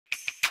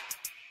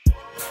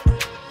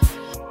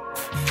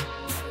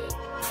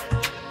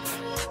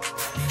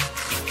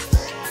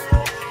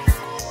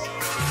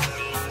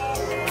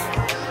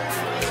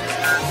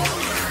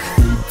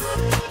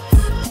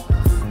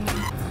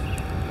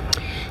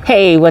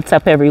Hey, what's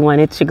up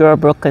everyone? It's your girl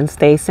Brooklyn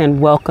Stace and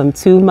welcome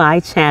to my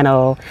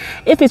channel.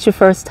 If it's your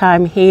first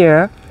time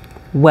here,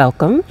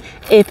 welcome.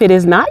 If it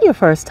is not your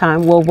first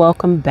time, well,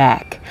 welcome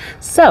back.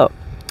 So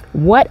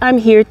what I'm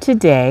here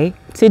today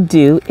to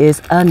do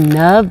is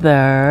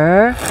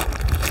another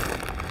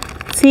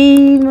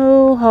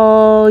Temu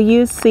haul.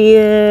 You see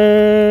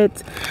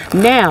it.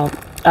 Now,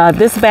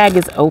 this bag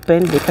is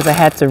open because I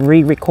had to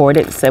re-record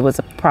it. So there was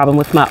a problem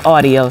with my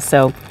audio.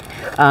 So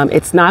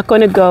it's not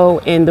going to go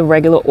in the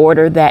regular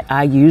order that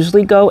I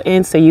usually go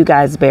in, so you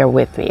guys bear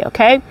with me,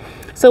 okay?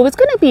 So it's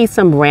going to be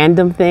some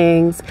random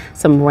things,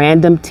 some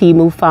random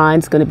Temu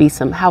finds, going to be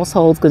some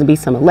households, going to be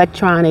some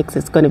electronics,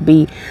 it's going to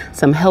be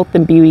some health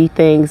and beauty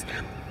things.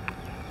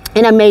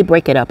 And I may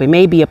break it up. It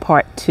may be a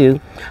part two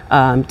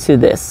to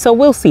this. So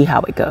we'll see how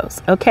it goes.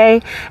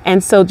 Okay.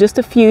 And so just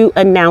a few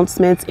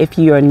announcements. If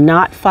you're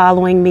not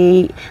following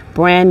me,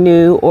 brand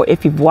new, or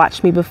if you've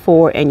watched me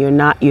before and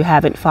you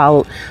haven't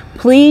followed,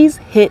 please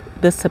hit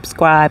the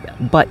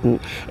subscribe button.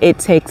 It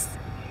takes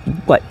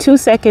 2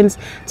 seconds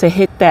to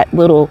hit that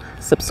little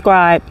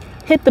subscribe.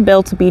 Hit the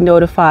bell to be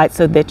notified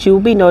so that you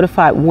will be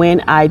notified when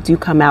I do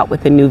come out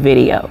with a new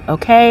video.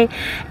 Okay.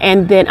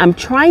 And then I'm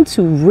trying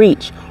to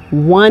reach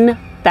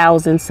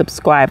 1,000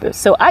 subscribers.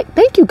 So I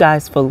thank you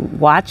guys for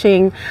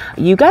watching.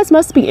 You guys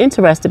must be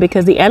interested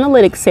because the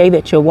analytics say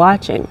that you're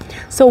watching.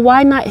 So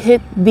why not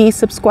hit the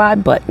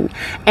subscribe button?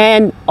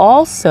 And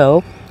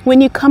also, when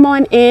you come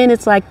on in,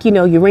 it's like,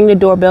 you ring the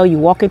doorbell, you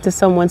walk into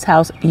someone's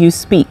house, you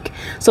speak.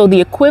 So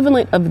the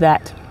equivalent of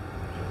that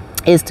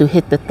is to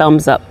hit the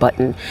thumbs up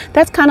button.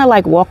 That's kind of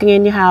like walking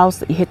in your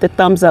house, you hit the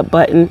thumbs up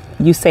button,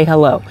 you say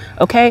hello.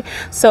 Okay.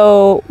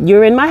 So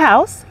you're in my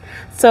house.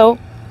 So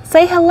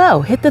say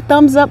hello, hit the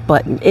thumbs up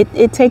button.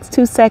 It takes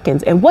 2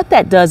 seconds. And what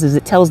that does is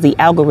it tells the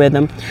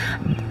algorithm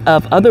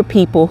of other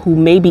people who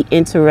may be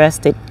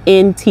interested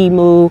in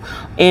Temu,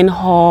 in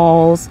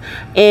hauls,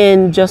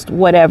 in just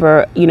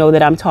whatever,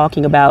 that I'm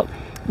talking about,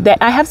 that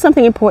I have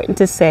something important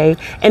to say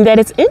and that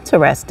it's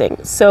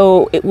interesting.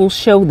 So it will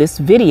show this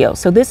video.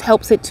 So this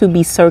helps it to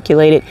be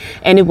circulated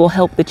and it will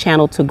help the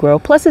channel to grow.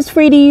 Plus it's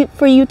free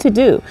for you to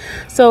do.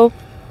 So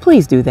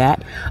please do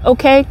that.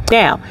 Okay.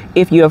 Now,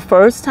 if you're a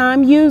first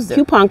time user,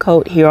 coupon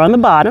code here on the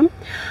bottom.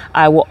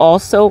 I will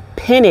also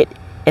pin it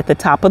at the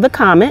top of the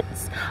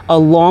comments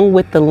along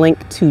with the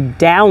link to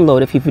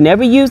download. If you've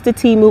never used the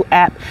Temu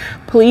app,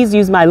 please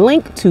use my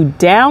link to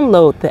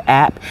download the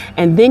app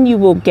and then you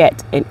will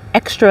get an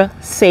extra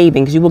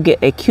savings. You will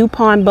get a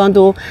coupon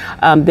bundle.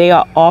 They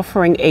are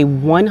offering a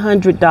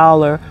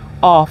 $100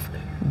 off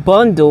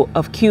bundle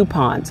of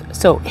coupons.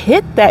 So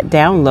hit that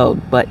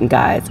download button,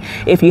 guys.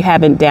 If you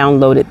haven't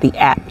downloaded the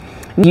app,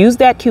 use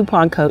that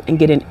coupon code and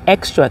get an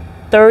extra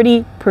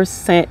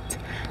 30%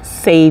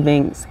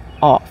 savings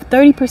off.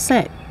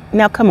 30%.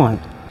 Now come on.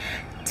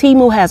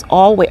 Temu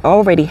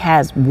already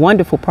has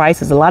wonderful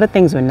prices. A lot of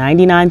things are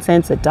 99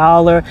 cents,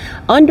 $1,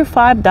 under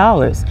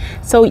 $5.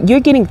 So you're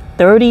getting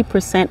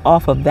 30%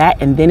 off of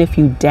that. And then if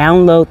you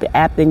download the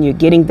app, then you're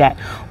getting that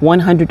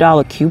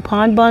 $100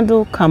 coupon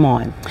bundle. Come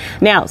on.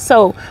 Now,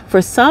 so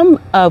for some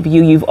of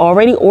you, you've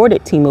already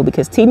ordered Temu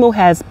because Temu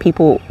has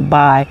people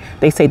buy,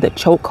 they say the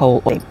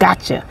chokehold. They've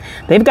got you.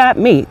 They've got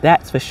me,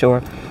 that's for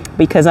sure.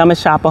 Because I'm a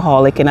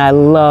shopaholic and I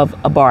love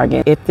a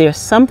bargain. If there's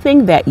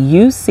something that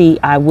you see,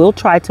 I will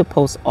try to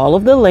post all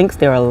of the links.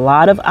 There are a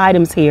lot of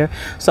items here,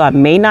 so I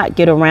may not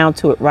get around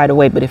to it right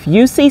away. But if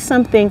you see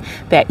something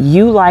that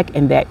you like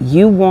and that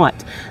you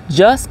want,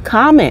 just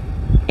comment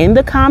in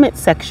the comment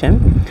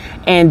section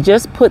and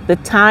just put the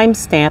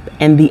timestamp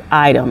and the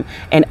item.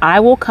 And I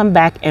will come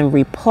back and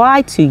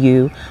reply to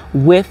you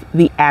with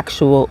the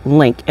actual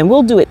link. And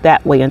we'll do it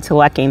that way until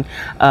I can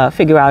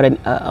figure out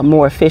a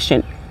more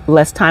efficient,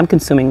 less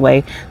time-consuming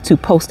way to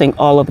posting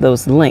all of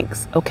those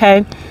links.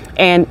 Okay.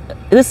 And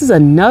this is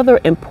another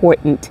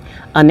important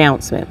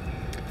announcement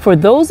for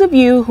those of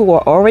you who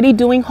are already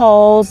doing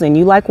hauls and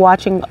you like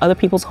watching other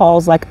people's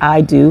hauls like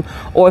I do,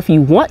 or if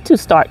you want to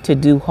start to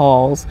do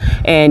hauls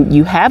and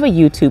you have a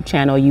YouTube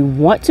channel, you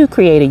want to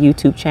create a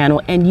YouTube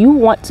channel and you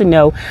want to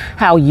know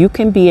how you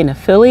can be an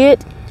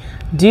affiliate,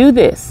 do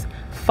this.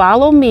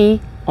 Follow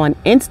me on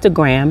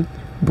Instagram,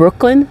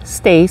 Brooklyn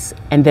Stace,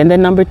 and then the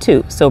number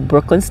 2. So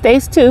Brooklyn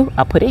Stace 2,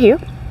 I'll put it here.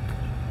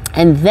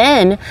 And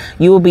then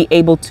you will be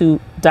able to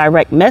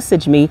direct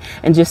message me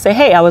and just say,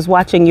 hey, I was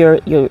watching your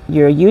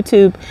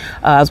YouTube,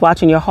 I was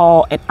watching your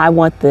haul and I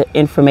want the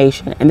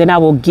information. And then I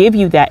will give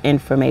you that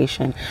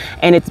information.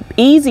 And it's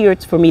easier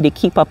for me to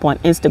keep up on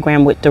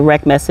Instagram with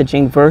direct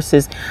messaging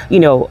versus,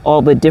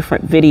 all the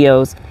different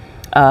videos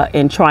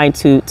and trying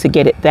to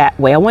get it that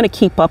way. I want to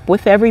keep up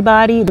with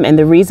everybody. And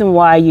the reason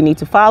why you need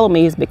to follow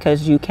me is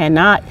because you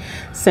cannot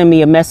send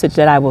me a message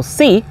that I will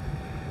see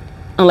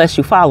unless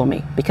you follow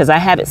me, because I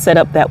have it set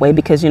up that way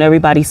because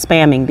everybody's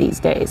spamming these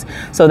days.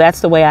 So that's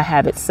the way I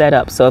have it set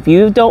up. So if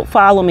you don't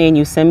follow me and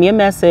you send me a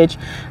message,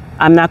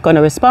 I'm not going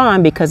to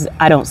respond because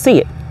I don't see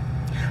it.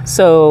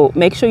 So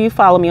make sure you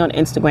follow me on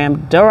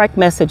Instagram, direct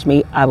message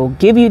me. I will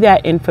give you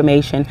that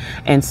information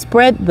and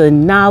spread the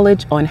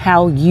knowledge on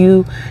how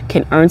you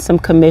can earn some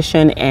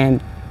commission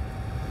and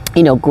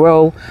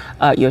grow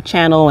your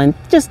channel, and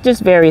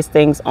just various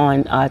things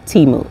on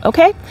Temu.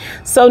 Okay,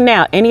 so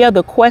now any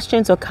other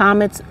questions or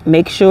comments,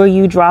 make sure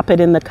you drop it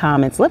in the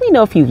comments. Let me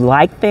know if you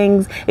like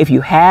things, if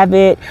you have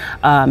it.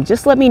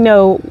 Just let me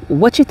know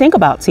what you think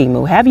about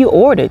Temu. Have you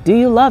ordered? Do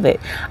you love it?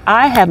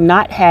 I have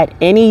not had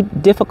any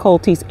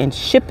difficulties in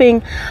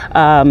shipping.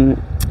 They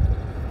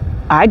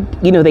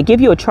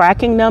give you a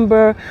tracking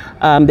number.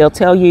 They'll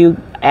tell you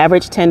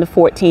average 10 to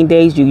 14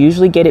 days. You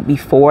usually get it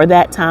before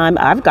that time.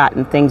 I've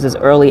gotten things as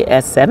early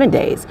as 7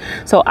 days.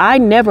 So I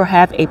never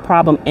have a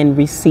problem in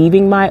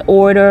receiving my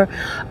order.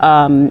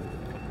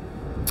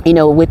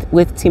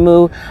 With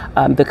Temu,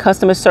 the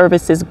customer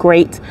service is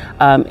great.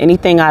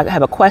 Anything I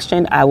have a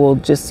question, I will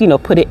just,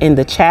 put it in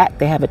the chat.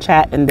 They have a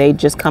chat and they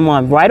just come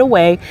on right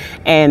away,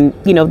 and,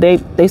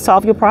 they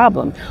solve your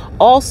problem.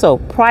 Also,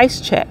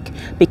 price check,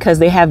 because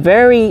they have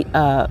very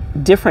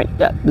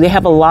they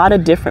have a lot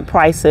of different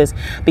prices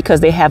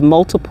because they have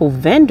multiple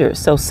vendors.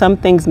 So some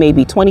things may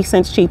be 20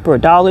 cents cheaper,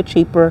 $1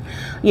 cheaper,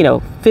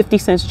 50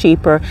 cents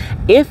cheaper.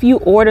 If you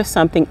order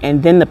something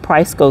and then the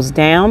price goes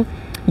down,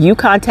 you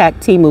contact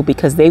Temu,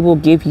 because they will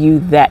give you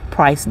that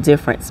price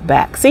difference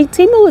back. See,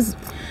 Temu is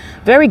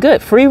very good.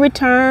 Free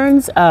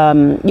returns.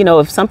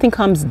 If something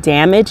comes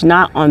damaged,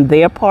 not on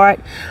their part,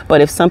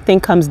 but if something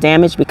comes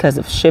damaged because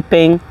of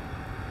shipping,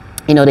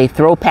 they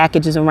throw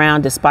packages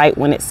around despite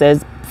when it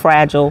says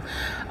fragile.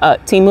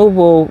 Temu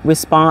will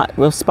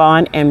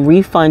respond and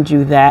refund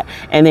you that,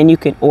 and then you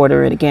can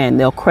order it again.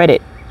 They'll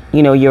credit,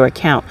 your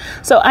account.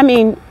 So,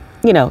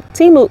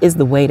 Temu is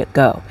the way to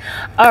go.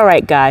 All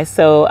right, guys,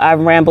 so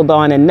I've rambled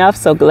on enough,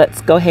 so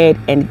let's go ahead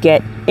and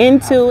get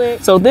into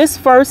it. So this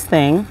first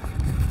thing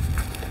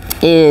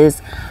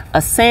is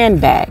a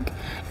sandbag,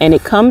 and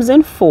it comes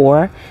in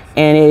 4,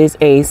 and it is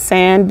a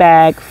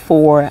sandbag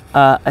for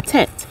a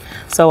tent.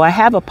 So I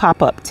have a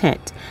pop-up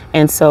tent,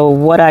 and so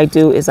what I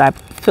do is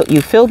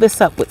you fill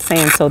this up with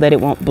sand so that it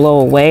won't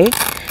blow away,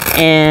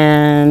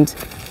 and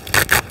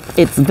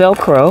it's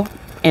Velcro.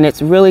 And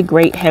it's really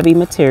great heavy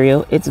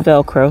material. It's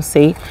Velcro,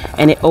 see?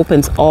 And it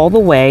opens all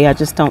the way. I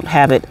just don't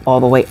have it all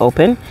the way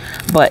open,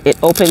 but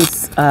it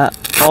opens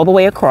all the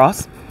way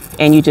across,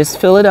 and you just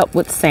fill it up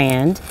with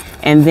sand.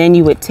 And then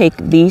you would take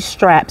these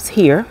straps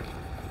here,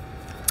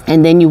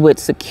 and then you would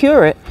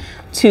secure it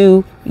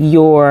to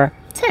your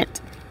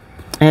tent.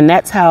 And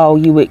that's how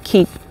you would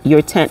keep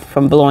your tent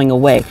from blowing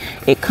away.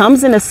 It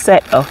comes in a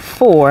set of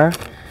 4.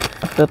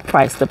 The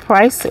price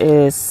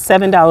is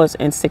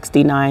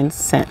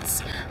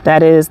 $7.69.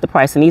 That is the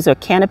price, and these are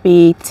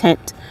canopy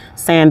tent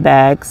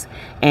sandbags,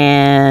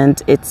 and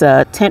it's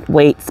a tent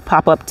weights,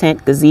 pop-up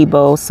tent,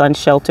 gazebo, sun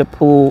shelter,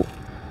 pool,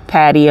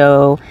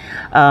 patio,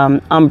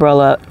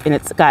 umbrella, and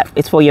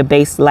it's for your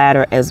base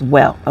ladder as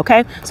well.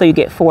 Okay, so you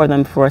get 4 of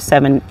them for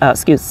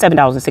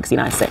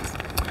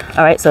 $7.69.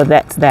 All right, so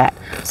that's that.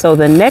 So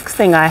the next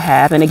thing I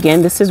have, and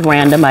again, this is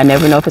random. I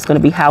never know if it's going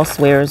to be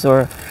housewares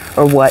or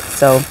what.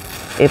 So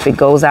if it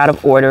goes out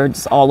of order,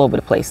 just all over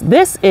the place.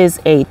 This is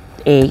a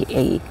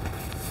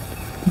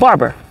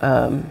barber.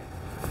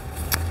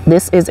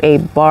 This is a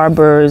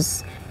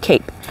barber's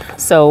cape.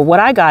 So what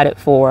I got it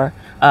for,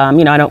 I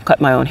don't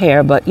cut my own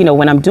hair, but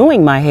when I'm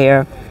doing my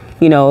hair,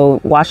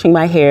 washing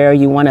my hair,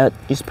 you want to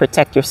just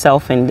protect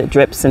yourself and the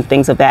drips and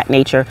things of that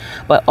nature.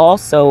 But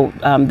also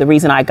the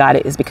reason I got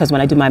it is because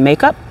when I do my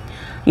makeup,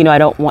 I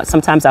don't want,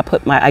 sometimes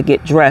I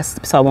get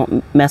dressed so I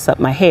won't mess up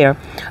my hair.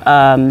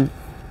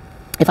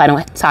 If I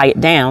don't tie it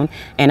down,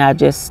 and I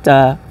just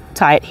tie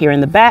it here in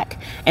the back,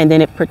 and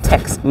then it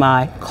protects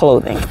my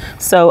clothing.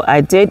 So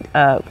I did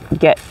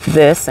get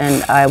this,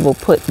 and I will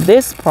put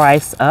this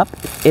price up.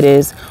 It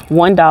is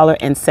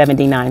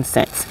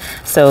 $1.79.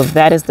 So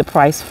that is the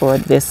price for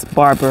this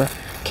barber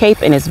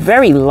cape, and it's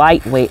very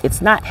lightweight.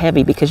 It's not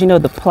heavy because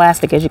the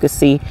plastic, as you can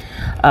see,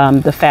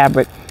 the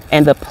fabric.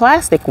 And the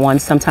plastic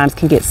ones sometimes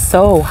can get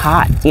so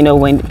hot,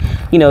 when,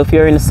 if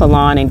you're in a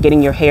salon and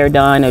getting your hair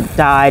done or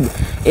dyed,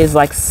 is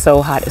like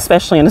so hot,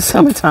 especially in the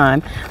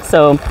summertime.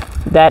 So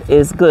that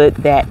is good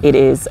that it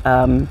is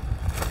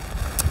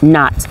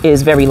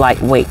is very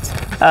lightweight.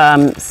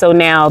 So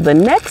now the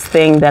next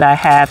thing that I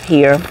have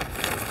here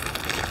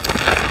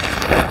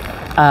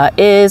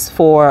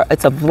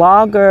it's a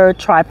vlogger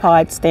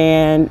tripod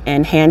stand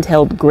and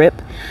handheld grip.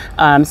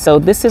 So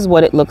this is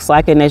what it looks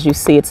like, and as you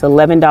see, it's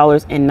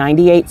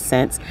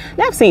 $11.98.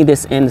 Now I've seen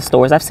this in the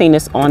stores. I've seen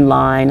this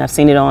online. I've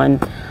seen it on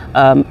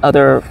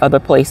other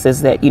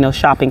places that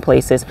shopping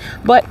places.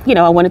 But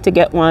I wanted to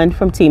get one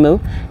from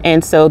Temu,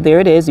 and so there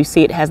it is. You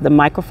see, it has the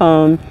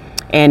microphone,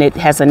 and it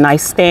has a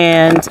nice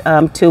stand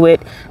to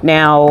it.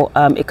 Now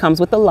it comes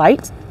with the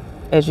light.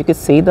 As you can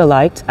see, the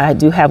light, I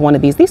do have one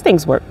of these. These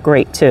things work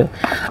great too.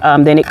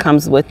 Then it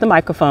comes with the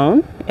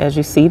microphone, as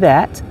you see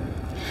that.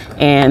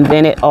 And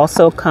then it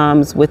also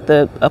comes with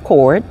a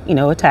cord,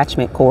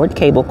 attachment cord,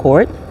 cable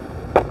cord.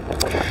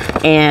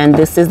 And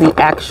this is the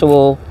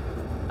actual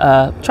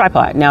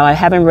tripod. Now, I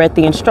haven't read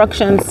the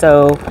instructions,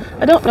 so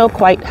I don't know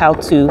quite how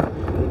to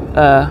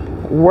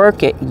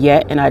work it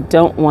yet, and I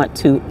don't want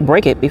to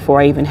break it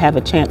before I even have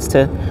a chance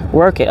to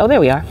work it. Oh, there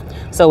we are.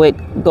 So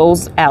it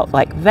goes out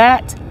like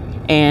that.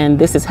 And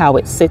this is how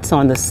it sits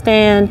on the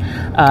stand.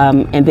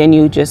 And then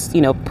you just,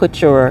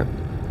 put your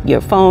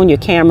phone, your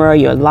camera,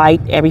 your light,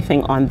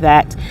 everything on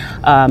that.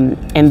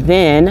 And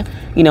then,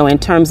 in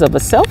terms of a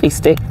selfie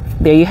stick,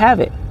 there you have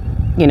it.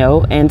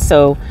 And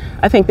so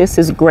I think this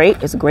is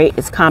great. It's great.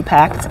 It's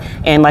compact.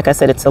 And like I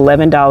said, it's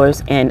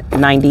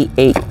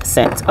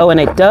 $11.98. Oh, and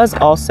it does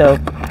also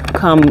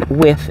come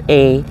with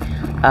a,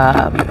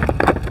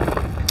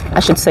 I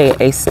should say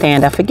a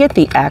stand. I forget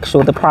the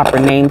proper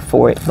name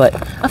for it, but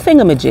a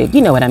thingamajig,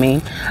 you know what I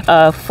mean,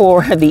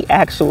 for the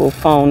actual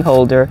phone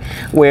holder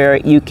where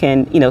you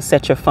can,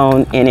 set your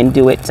phone in and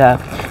do it,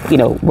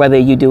 whether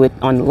you do it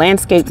on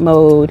landscape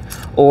mode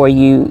or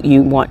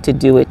you want to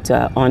do it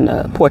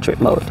on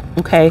portrait mode.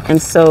 Okay.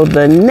 And so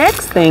the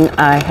next thing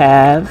I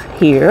have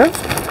here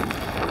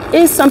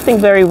is something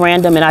very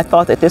random. And I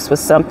thought that this was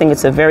something,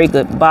 it's a very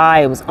good buy.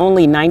 It was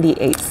only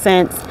 98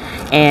 cents.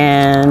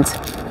 And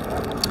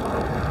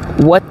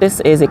what this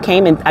is, it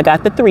came in, I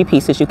got the 3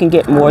 pieces. You can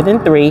get more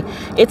than 3.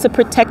 It's a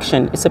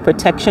protection. It's a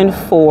protection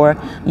for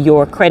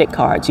your credit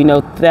cards.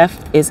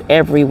 Theft is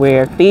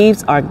everywhere.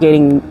 Thieves are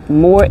getting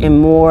more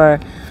and more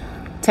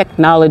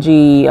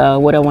technology,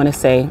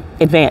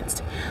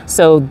 advanced.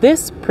 So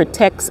this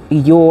protects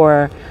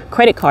your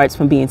credit cards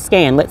from being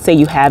scanned. Let's say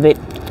you have it,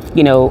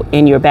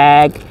 in your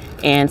bag,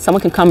 and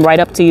someone can come right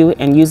up to you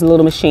and use a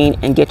little machine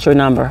and get your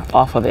number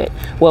off of it.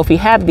 Well, if you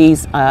have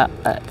these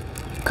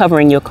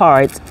covering your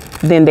cards,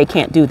 then they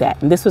can't do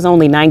that. And this was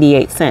only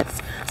 98 cents.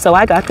 So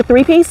I got the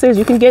 3 pieces.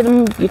 You can get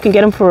them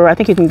for, I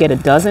think you can get a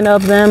dozen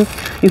of them.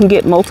 You can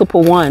get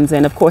multiple ones.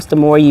 And of course, the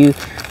more you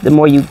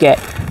get,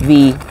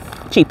 the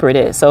cheaper it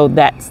is. So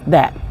that's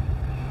that.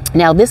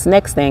 Now, this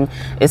next thing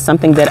is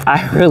something that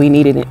I really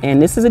needed,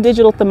 and this is a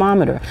digital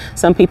thermometer.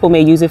 Some people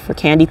may use it for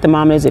candy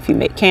thermometers. If you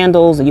make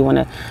candles or you want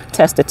to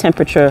test the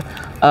temperature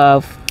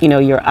of,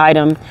 your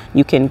item,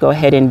 you can go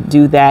ahead and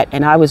do that.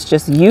 And I was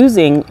just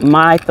using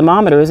my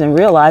thermometers and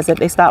realized that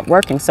they stopped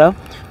working. So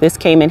this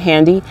came in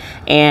handy,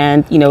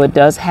 and, it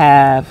does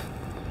have,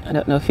 I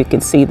don't know if you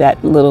can see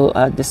that little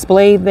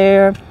display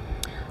there,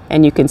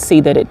 and you can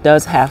see that it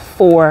does have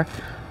 4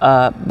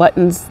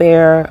 buttons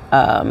there.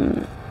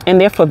 And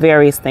they're for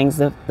various things.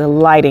 The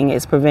lighting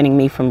is preventing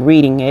me from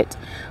reading it,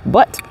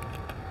 but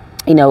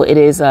it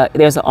is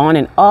there's an on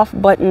and off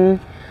button,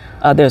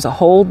 there's a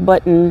hold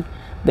button,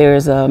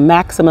 there's a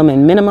maximum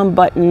and minimum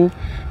button,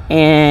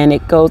 and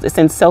it's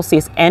in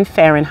Celsius and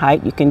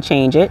Fahrenheit. You can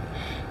change it,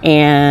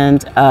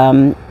 and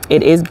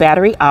it is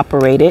battery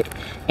operated,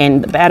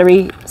 and the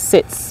battery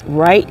sits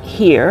right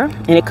here,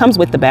 and it comes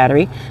with the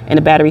battery, and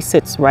the battery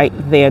sits right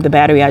there. The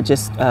battery I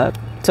just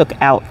took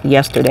out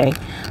yesterday,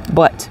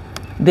 but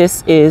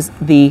this is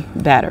the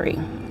battery.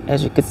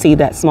 As you can see,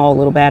 that small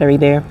little battery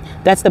there,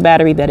 that's the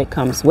battery that it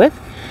comes with.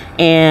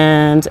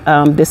 And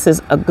this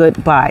is a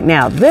good buy.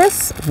 Now,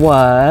 this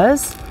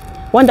was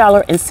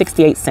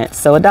 $1.68.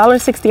 So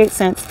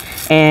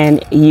 $1.68,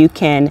 and you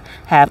can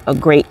have a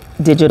great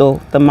digital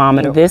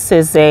thermometer. This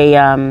is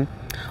a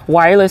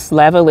wireless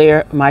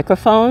lavalier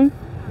microphone,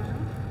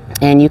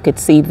 and you could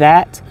see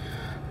that.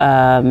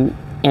 And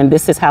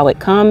this is how it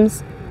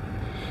comes.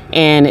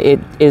 And it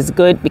is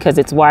good because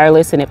it's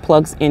wireless and it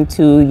plugs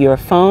into your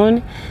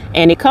phone,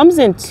 and it comes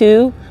in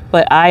 2,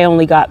 but I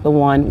only got the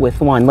one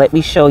with 1. Let me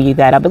show you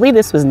that. I believe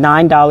this was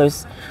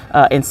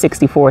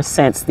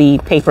 $9.64. The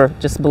paper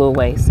just blew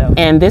away. So,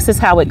 and this is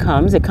how it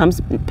comes. It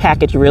comes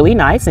packaged really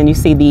nice, and you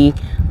see the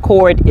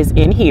cord is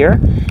in here.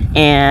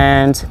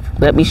 And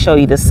let me show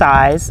you the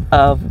size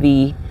of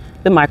the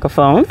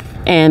microphone.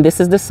 And this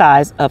is the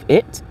size of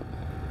it.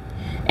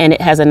 And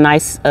it has a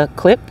nice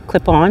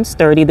clip-on,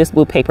 sturdy. This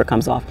blue paper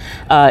comes off.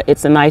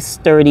 It's a nice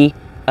sturdy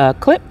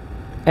clip,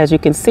 as you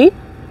can see.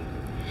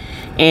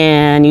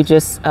 And you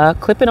just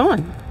clip it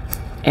on.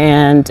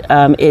 And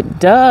it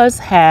does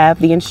have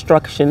the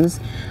instructions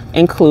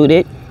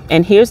included.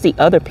 And here's the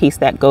other piece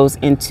that goes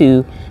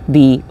into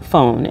the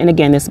phone. And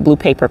again, this blue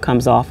paper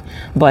comes off.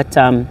 But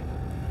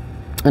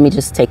let me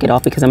just take it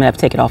off because I'm gonna have to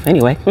take it off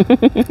anyway.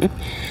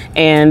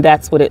 And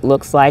that's what it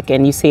looks like.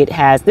 And you see it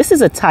has, this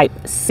is a type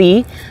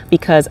C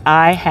because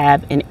I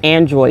have an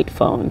Android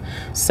phone.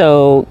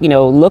 So,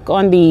 look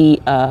on the,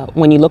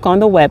 when you look on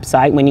the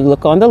website, when you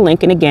look on the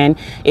link, and again,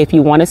 if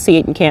you want to see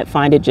it and can't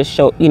find it, just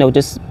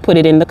just put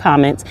it in the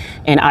comments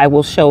and I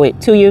will show it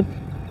to you,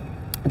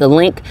 the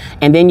link,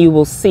 and then you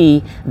will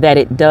see that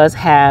it does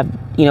have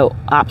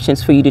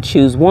options for you to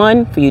choose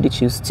 1, for you to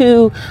choose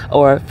 2,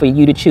 or for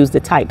you to choose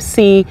the type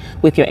C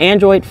with your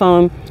Android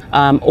phone,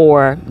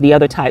 or the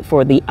other type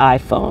for the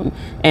iPhone.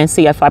 And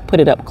see, if I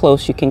put it up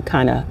close, you can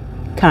kind of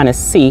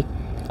see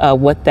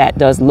what that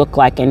does look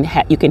like, and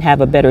you can have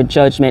a better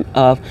judgment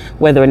of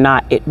whether or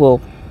not it will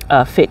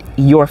fit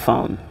your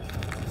phone.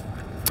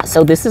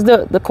 So this is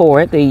the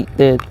cord, the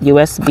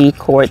USB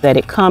cord that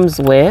it comes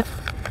with.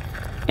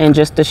 And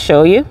just to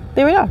show you,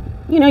 there we are.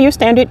 Your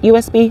standard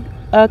USB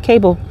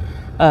cable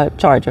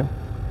charger.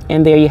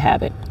 And there you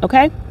have it.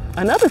 Okay.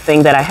 Another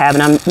thing that I have,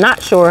 and I'm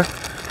not sure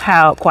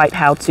quite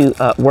how to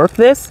work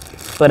this,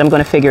 but I'm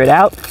going to figure it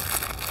out.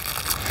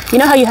 You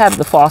know how you have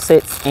the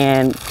faucets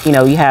and, you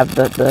know, you have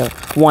the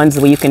ones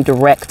where you can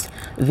direct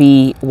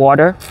the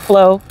water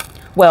flow?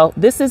 Well,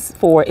 this is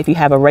for if you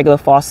have a regular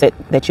faucet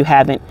that you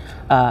haven't,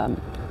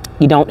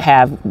 you don't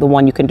have the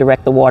one you can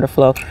direct the water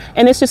flow.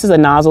 And this just is a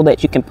nozzle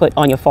that you can put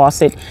on your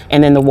faucet,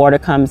 and then the water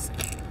comes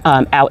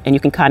out and you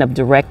can kind of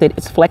direct it.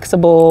 It's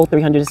flexible,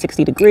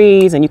 360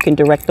 degrees, and you can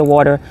direct the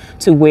water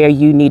to where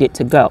you need it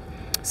to go.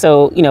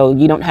 So, you know,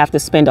 you don't have to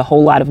spend a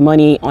whole lot of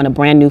money on a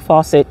brand new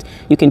faucet.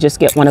 You can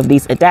just get one of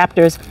these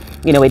adapters.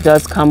 You know, it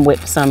does come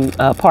with some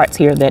parts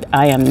here that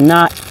I am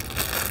not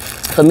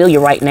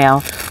familiar right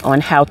now on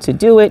how to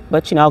do it,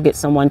 but you know, I'll get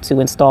someone to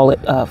install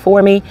it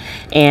for me.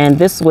 And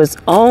this was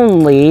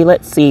only,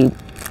 let's see,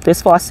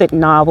 this faucet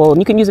nozzle,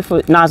 and you can use it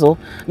for nozzle.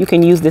 You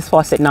can use this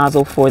faucet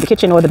nozzle for the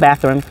kitchen or the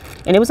bathroom,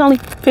 and it was only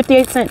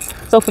 58 cents.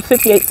 So for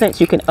 58 cents,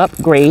 you can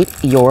upgrade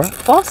your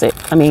faucet.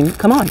 I mean,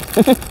 come on,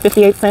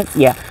 58 cents.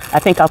 Yeah, I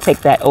think I'll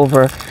take that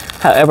over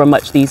however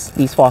much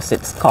these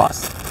faucets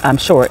cost. I'm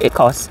sure it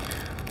costs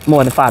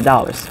more than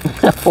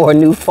 $5 for a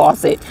new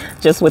faucet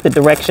just with the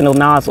directional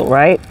nozzle,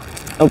 right?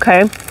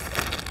 Okay.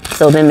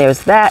 So then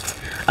there's that.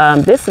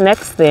 This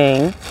next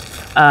thing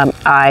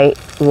I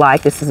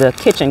like, this is a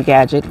kitchen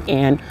gadget,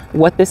 and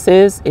what this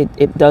is,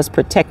 it does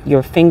protect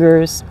your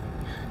fingers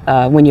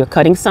when you're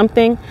cutting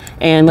something.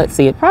 And let's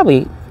see, it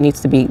probably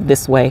needs to be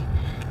this way.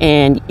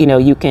 And you know,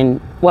 you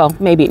can, well,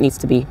 maybe it needs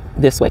to be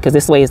this way because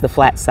this way is the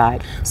flat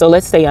side. So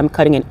let's say I'm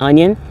cutting an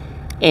onion,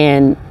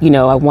 and you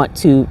know, I want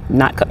to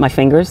not cut my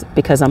fingers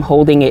because I'm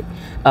holding it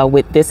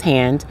with this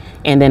hand,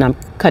 and then I'm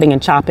cutting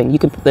and chopping. You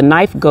can, the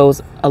knife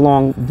goes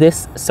along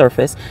this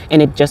surface and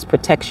it just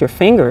protects your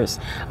fingers.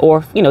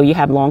 Or you know, you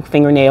have long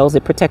fingernails,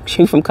 it protects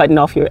you from cutting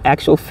off your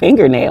actual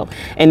fingernail.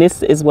 And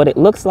this is what it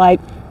looks like,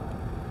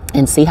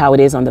 and see how it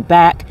is on the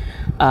back.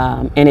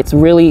 And it's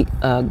really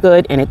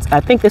good, and it's,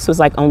 I think this was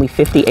like only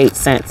 58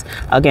 cents.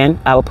 Again,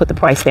 I will put the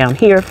price down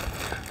here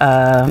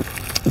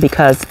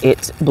because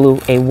it blew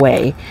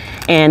away.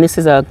 And this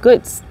is a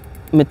good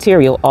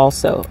material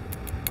also,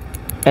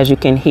 as you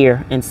can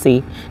hear and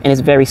see, and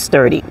it's very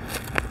sturdy,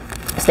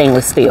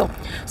 stainless steel.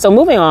 So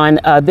moving on,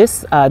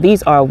 these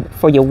are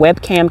for your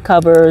webcam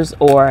covers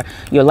or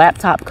your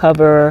laptop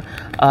cover,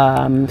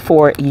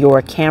 for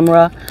your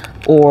camera,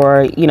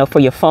 or you know, for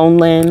your phone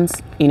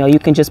lens. You know, you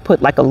can just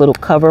put like a little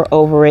cover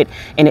over it,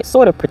 and it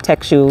sort of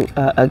protects you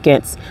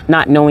against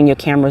not knowing your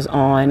camera's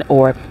on,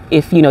 or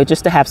if, you know,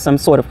 just to have some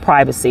sort of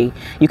privacy,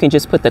 you can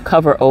just put the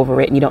cover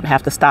over it and you don't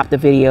have to stop the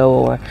video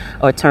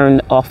or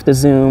turn off the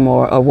zoom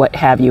or what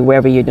have you,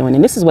 wherever you're doing.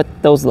 And this is what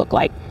those look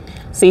like.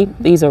 See,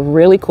 these are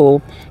really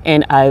cool,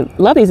 and I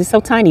love these. It's so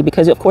tiny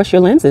because of course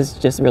your lens is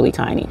just really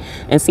tiny.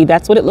 And see,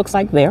 that's what it looks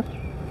like there.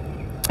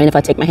 And if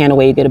I take my hand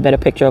away, you get a better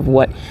picture of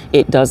what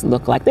it does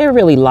look like. They're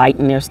really light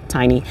and they're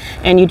tiny,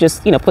 and you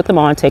just, you know, put them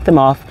on, take them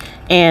off,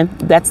 and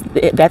that's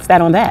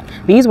that on that.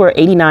 These were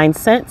 89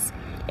 cents,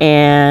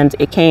 and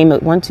it came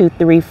with 1, 2,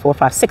 3, 4,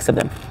 5, 6 of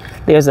them.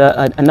 There's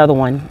another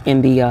one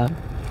in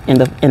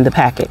the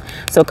packet.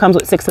 So it comes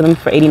with 6 of them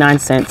for 89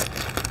 cents,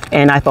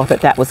 and I thought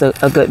that was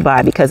a good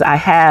buy because I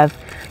have,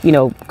 you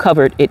know,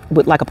 covered it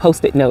with like a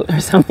Post-it note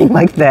or something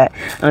like that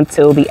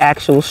until the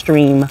actual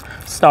stream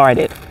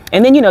started.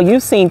 And then, you know,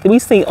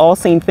 we've all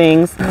seen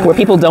things where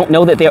people don't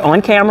know that they're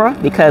on camera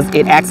because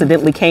it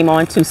accidentally came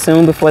on too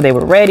soon before they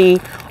were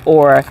ready,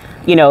 or,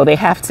 you know, they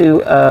have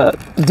to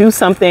do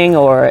something,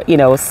 or, you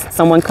know,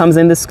 someone comes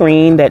in the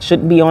screen that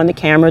shouldn't be on the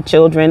camera,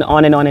 children,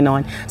 on and on and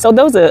on. So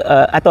those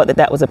are, I thought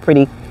that was a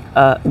pretty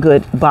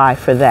good buy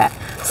for that.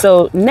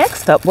 So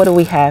next up, what do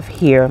we have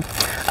here?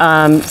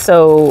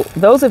 So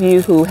those of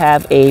you who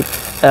have a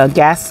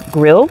gas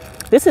grill,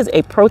 this is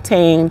a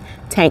propane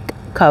tank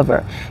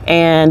cover,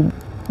 and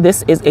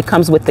it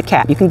comes with the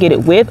cap. You can get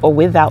it with or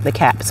without the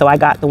cap. So I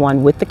got the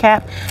one with the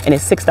cap, and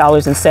it's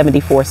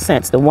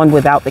 $6.74. The one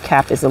without the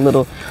cap is a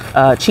little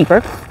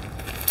cheaper,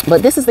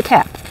 but this is the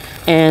cap.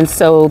 And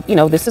so, you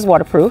know, this is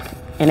waterproof.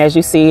 And as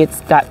you see, it's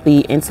got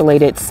the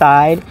insulated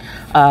side,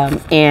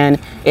 and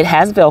it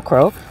has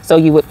Velcro. So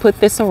you would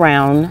put this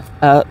around,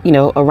 you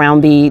know,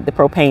 around the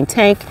propane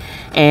tank.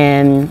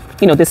 And,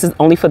 you know, this is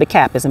only for the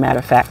cap, as a matter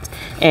of fact.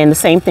 And the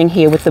same thing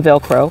here with the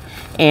Velcro.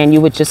 And you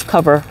would just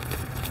cover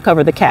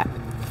the cap.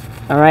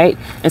 All right.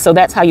 And so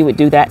that's how you would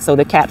do that. So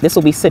the cap, this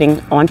will be sitting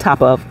on top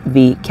of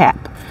the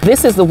cap.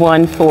 This is the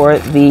one for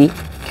the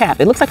cap.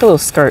 It looks like a little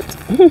skirt.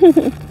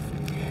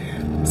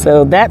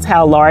 So that's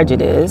how large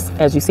it is,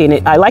 as you see.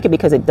 And I like it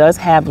because it does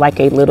have like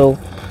a little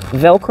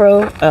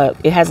Velcro.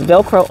 It has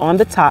Velcro on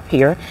the top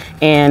here,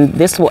 and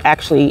this will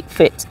actually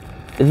fit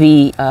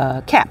the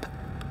cap.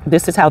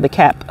 This is how the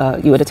cap,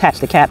 you would attach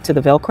the cap to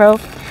the Velcro,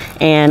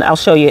 and I'll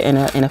show you in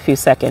a few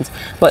seconds.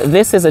 But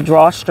this is a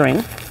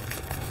drawstring.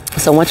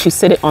 So once you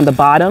sit it on the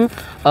bottom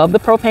of the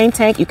propane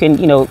tank, you can,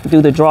 you know,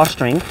 do the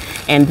drawstring,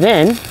 and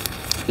then,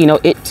 you know,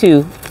 it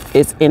too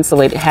is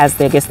insulated. It has,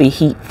 I guess, the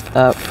heat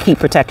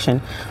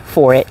protection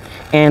for it.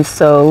 And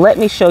so let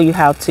me show you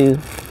how to,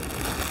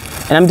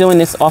 and I'm doing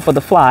this off of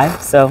the fly,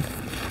 so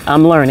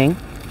I'm learning.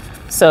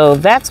 So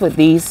that's what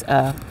these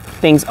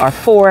things are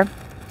for.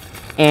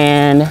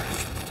 And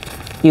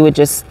you would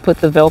just put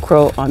the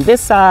Velcro on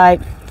this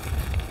side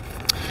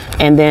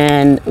and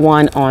then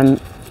one on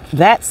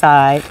that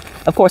side.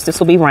 Of course, this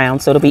will be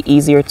round, so it'll be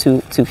easier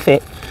to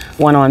fit.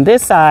 One on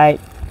this side,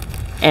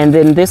 and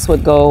then this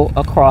would go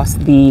across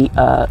the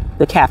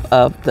cap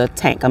of the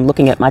tank. I'm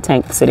looking at my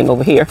tank sitting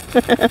over here.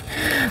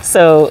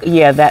 So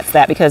yeah, that's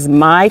that, because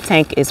my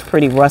tank is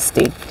pretty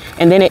rusty.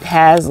 And then it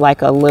has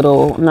like a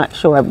little, I'm not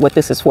sure what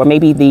this is for,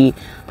 maybe the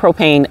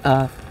propane,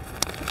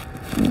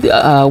 what do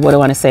I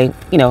want to say,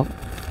 you know,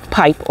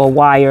 pipe or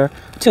wire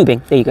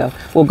tubing. There you go.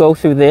 We'll go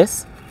through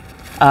this.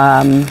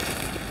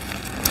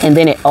 And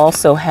then it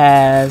also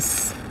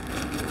has,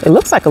 it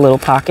looks like a little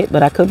pocket,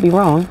 but I could be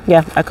wrong.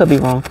 Yeah, I could be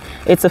wrong.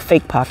 It's a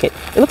fake pocket.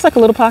 It looks like a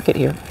little pocket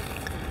here,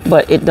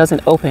 but it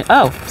doesn't open.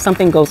 Oh,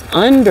 something goes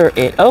under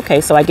it. Okay,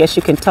 so I guess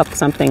you can tuck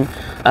something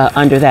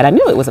under that. I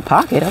knew it was a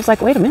pocket. I was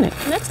like, wait a minute.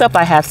 Next up,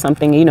 I have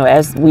something, you know,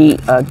 as we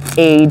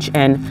age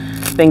and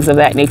things of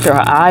that nature,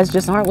 our eyes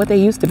just aren't what they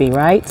used to be,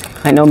 right?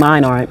 I know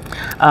mine aren't.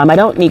 I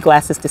don't need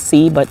glasses to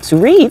see, but to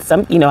read,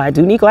 you know, I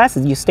do need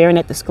glasses. You're staring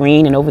at the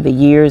screen, and over the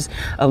years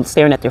of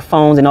staring at their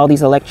phones and all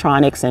these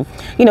electronics and,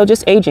 you know,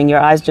 just aging, your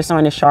eyes just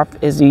aren't as sharp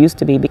as you used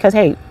to be, because,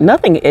 hey,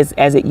 nothing is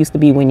as it used to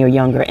be when you're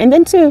younger. And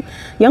then too,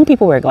 young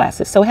people wear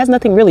glasses, so it has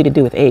nothing really to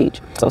do with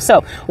age.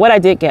 So what I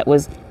did get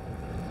was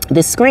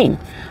this screen,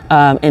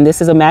 and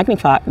this is a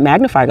magnifier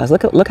glass.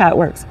 Look how it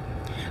works.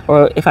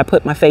 Or if I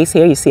put my face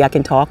here, you see I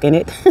can talk in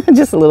it.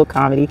 Just a little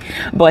comedy.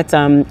 But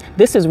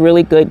this is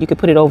really good. You could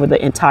put it over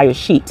the entire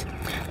sheet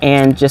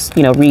and just,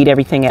 you know, read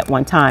everything at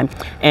one time.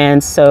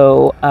 And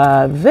so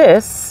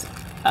this,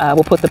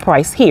 we'll put the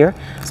price here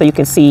so you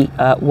can see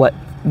what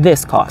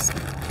this costs.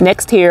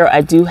 Next here,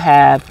 I do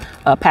have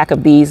a pack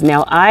of these.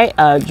 Now I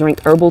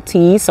drink herbal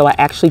tea, so I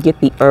actually get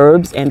the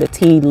herbs and the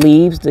tea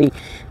leaves, the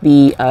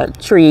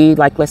tree,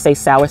 like let's say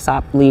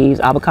soursop leaves,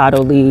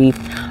 avocado leaf,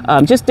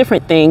 just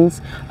different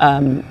things,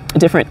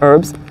 different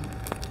herbs.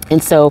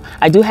 And so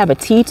I do have a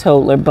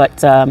teetotaler,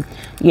 but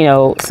you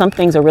know, some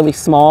things are really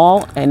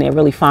small and they're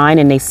really fine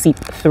and they seep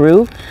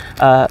through.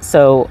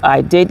 So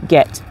I did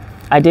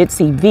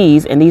see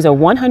these, and these are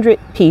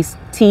 100-piece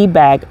tea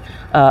bag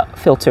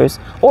filters,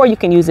 or you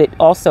can use it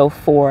also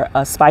for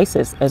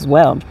spices as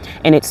well.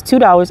 And it's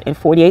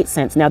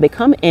 $2.48. Now they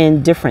come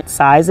in different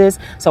sizes,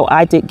 so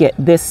I did get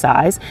this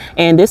size,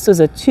 and this was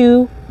a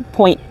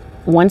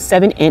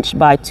 2.17 inch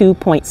by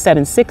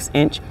 2.76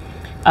 inch.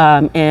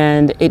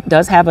 And it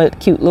does have a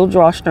cute little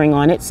drawstring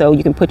on it, so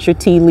you can put your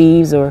tea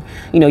leaves, or,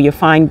 you know, your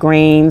fine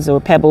grains or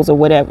pebbles or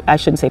whatever. I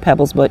shouldn't say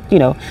pebbles, but, you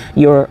know,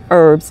 your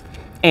herbs,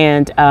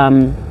 and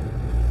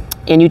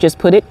you just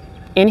put it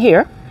in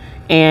here,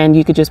 and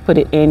you could just put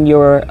it in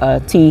your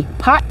tea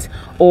pot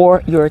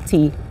or your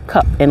tea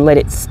cup and let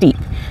it steep,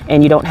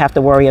 and you don't have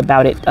to worry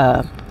about it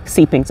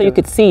seeping. So you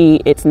could see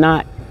it's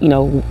not, you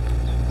know,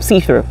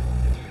 see-through.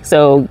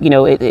 So, you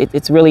know,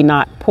 it's really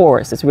not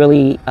porous. It's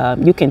really,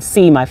 you can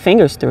see my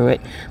fingers through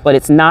it, but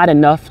it's not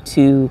enough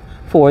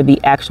for the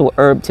actual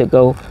herb to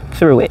go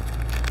through it.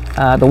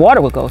 The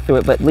water will go through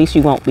it, but at least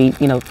you won't be,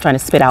 you know, trying to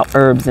spit out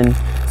herbs and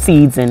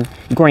seeds and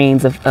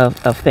grains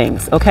of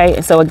things. Okay,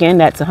 and so again,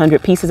 that's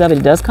 100 pieces of it.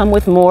 It does come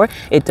with more.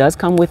 It does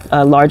come with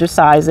larger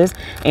sizes,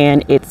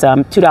 and it's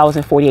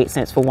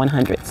 $2.48 for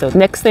 100. So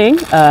next thing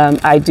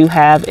I do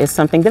have is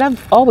something that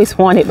I've always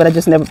wanted, but I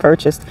just never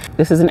purchased.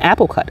 This is an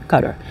apple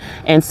cutter.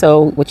 And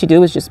so what you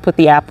do is just put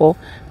the apple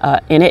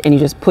in it, and you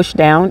just push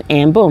down,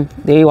 and boom,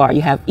 there you are.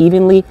 You have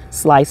evenly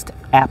sliced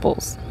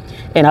apples.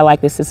 And I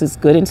like this. This is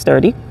good and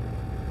sturdy,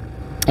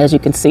 as you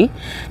can see.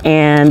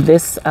 And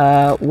this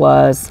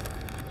was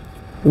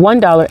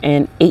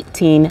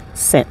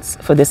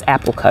 $1.18 for this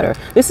apple cutter.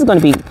 This is going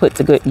to be put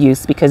to good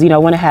use because, you know, I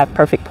want to have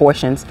perfect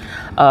portions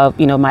of,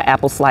 you know, my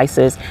apple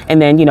slices.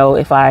 And then, you know,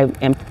 if I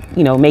am,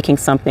 you know, making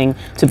something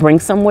to bring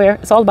somewhere,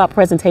 it's all about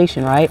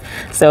presentation, right?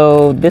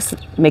 So this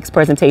makes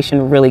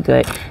presentation really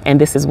good.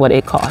 And this is what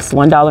it costs,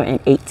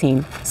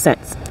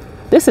 $1.18.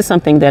 This is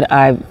something that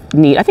I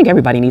need. I think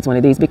everybody needs one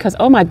of these because,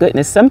 oh my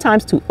goodness,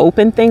 sometimes to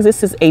open things,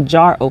 this is a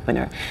jar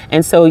opener.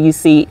 And so you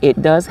see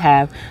it does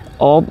have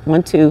all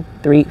 1, 2,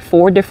 3,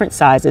 4 different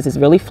sizes. It's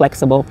really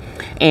flexible.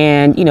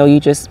 And, you know, you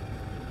just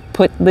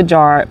put the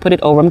jar, put it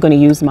over. I'm going to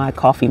use my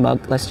coffee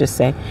mug, let's just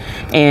say.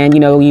 And,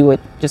 you know, you would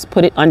just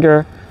put it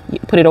under,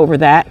 put it over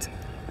that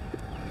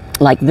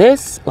like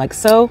this, like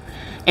so.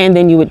 And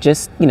then you would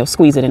just, you know,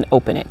 squeeze it and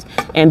open it.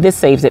 And this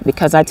saves it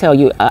because I tell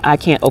you, I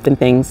can't open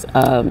things,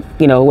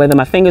 you know, whether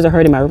my fingers are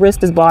hurting, my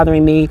wrist is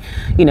bothering me,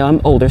 you know,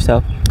 I'm older,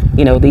 so,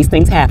 you know, these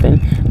things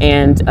happen.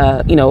 And,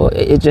 you know,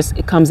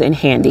 it comes in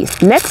handy.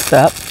 Next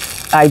up,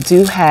 I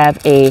do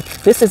have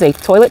this is a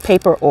toilet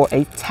paper or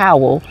a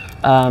towel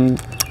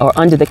or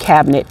under the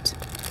cabinet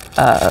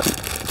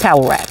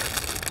towel rack.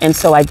 And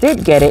so I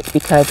did get it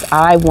because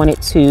I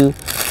wanted to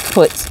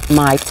put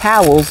my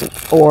towels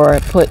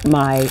or put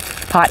my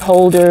pot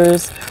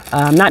holders,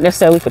 not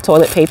necessarily for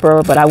toilet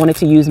paper, but I wanted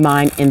to use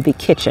mine in the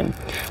kitchen.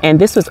 And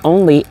this was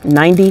only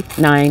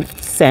 99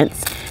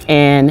 cents.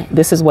 And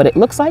this is what it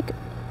looks like.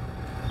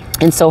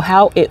 And so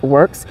how it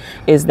works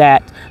is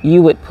that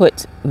you would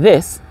put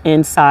this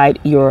inside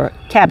your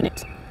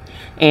cabinet.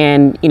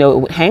 and you know, it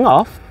would hang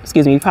off.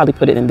 Excuse me, you probably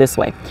put it in this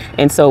way.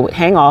 And so it would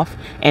hang off,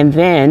 and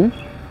then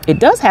it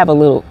does have a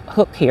little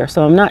hook here,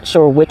 so I'm not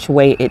sure which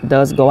way it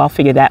does go. I'll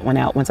figure that one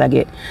out once I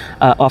get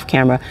off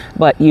camera.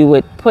 But you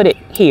would put it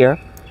here,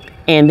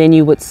 and then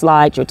you would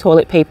slide your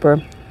toilet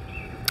paper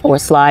or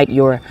slide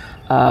your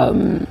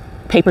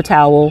paper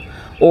towel,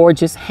 or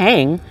just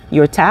hang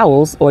your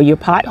towels or your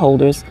pot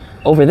holders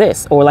over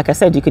this. Or like I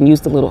said, you can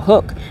use the little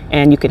hook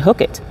and you can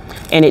hook it.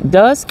 And it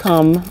does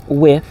come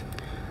with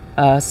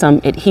some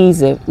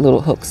adhesive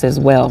little hooks as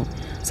well.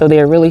 So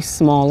they're really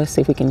small. Let's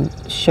see if we can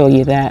show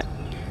you that.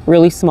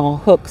 Really small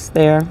hooks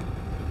there.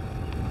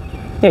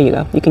 There you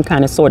go. You can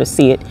kind of sort of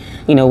see it,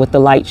 you know, with the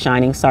light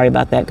shining. Sorry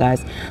about that,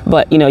 guys.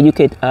 But, you know, you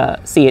could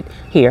see it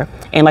here.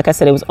 And like I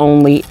said, it was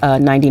only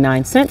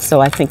 99 cents.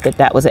 So I think that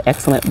that was an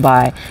excellent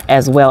buy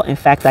as well. In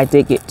fact, I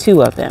did get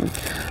 2 of them.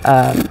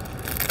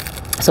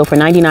 So for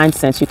 99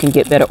 cents, you can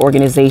get better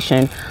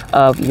organization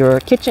of your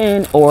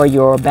kitchen or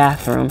your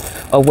bathroom,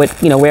 or what,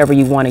 you know, wherever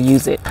you want to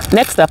use it.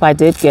 Next up, I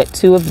did get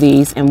 2 of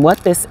these. And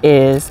what this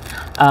is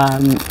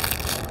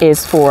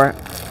for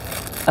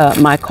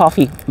my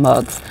coffee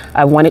mugs.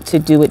 I wanted to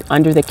do it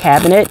under the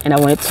cabinet, and I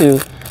wanted to,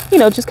 you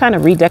know, just kind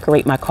of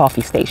redecorate my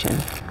coffee station.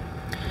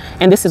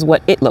 And this is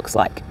what it looks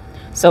like.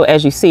 So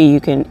as you see, you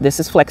can,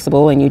 this is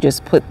flexible, and you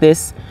just put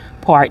this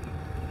part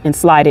and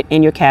slide it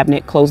in your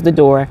cabinet, close the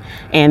door,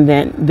 and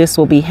then this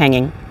will be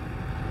hanging.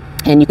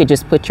 And you could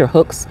just put your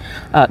hooks,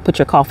 put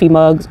your coffee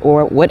mugs,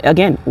 or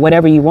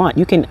whatever you want.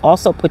 You can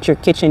also put your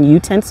kitchen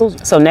utensils.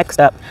 So next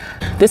up,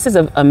 this is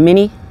a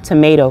mini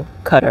tomato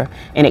cutter,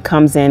 and it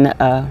comes in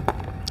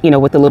you know,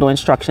 with the little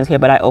instructions here,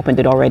 but I opened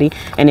it already.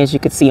 And as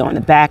you can see on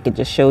the back, it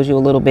just shows you a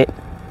little bit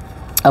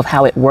of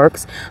how it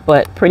works.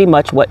 But pretty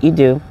much what you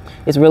do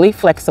is really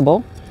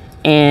flexible.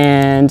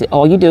 And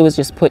all you do is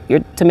just put your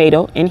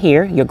tomato in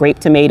here, your grape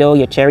tomato,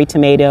 your cherry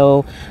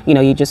tomato, you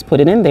know, you just put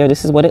it in there.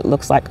 This is what it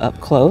looks like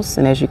up close.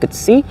 And as you could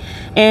see,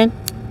 and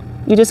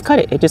you just cut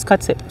it. It just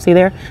cuts it. See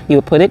there? You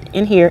would put it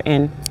in here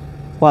and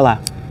voila,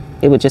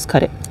 it would just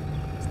cut it.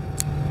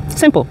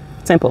 Simple,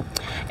 simple.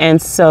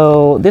 And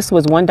so this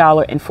was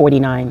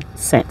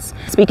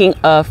 $1.49. Speaking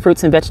of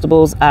fruits and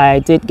vegetables, I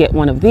did get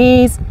one of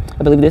these.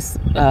 I believe this,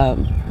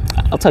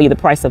 I'll tell you the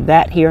price of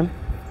that here.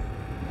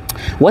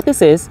 What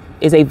this is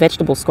a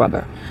vegetable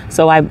scrubber.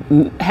 So I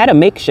had a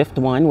makeshift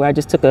one where I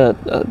just took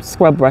a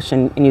scrub brush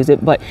and used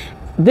it, but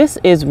this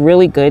is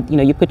really good. You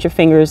know, you put your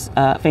fingers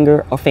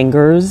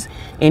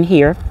in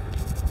here,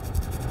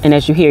 and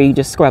as you hear, you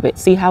just scrub it.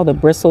 See how the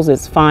bristles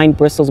is fine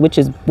bristles, which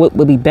is what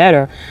would be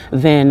better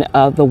than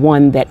the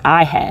one that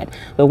I had.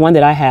 The one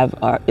that I have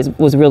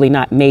was really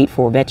not made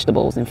for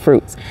vegetables and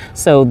fruits.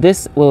 So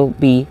this will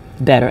be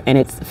better, and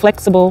it's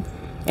flexible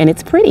and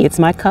it's pretty. It's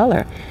my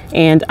color,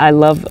 and I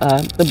love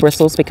the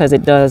bristles because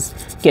it does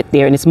get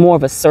there, and it's more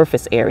of a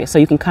surface area, so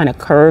you can kind of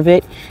curve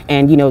it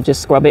and, you know,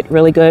 just scrub it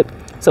really good.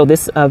 So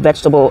this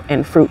vegetable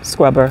and fruit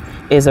scrubber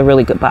is a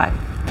really good buy.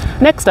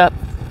 Next up,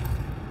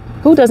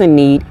 who doesn't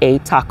need a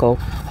taco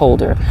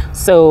holder?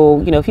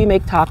 So, you know, if you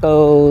make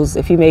tacos,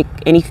 if you make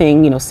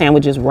anything, you know,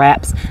 sandwiches,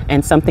 wraps,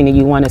 and something that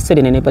you want to sit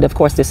in it, but of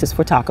course this is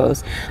for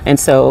tacos. And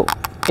so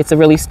it's a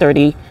really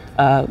sturdy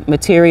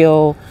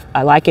material.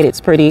 I like it,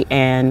 it's pretty,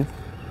 and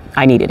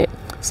I needed it.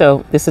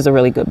 So this is a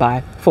really good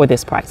buy for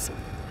this price.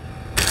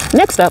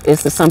 Next up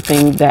is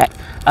something that,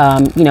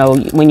 you know,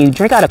 when you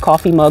drink out of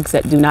coffee mugs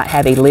that do not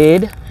have a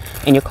lid,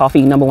 and your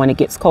coffee, number one, it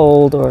gets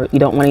cold, or you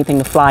don't want anything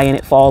to fly in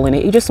it, fall in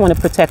it. You just want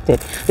to protect it.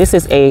 This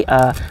is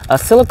a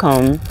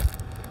silicone,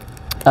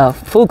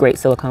 food grade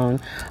silicone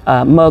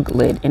mug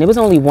lid, and it was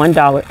only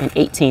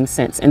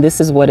 $1.18. And this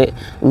is what it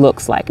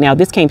looks like. Now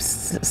this came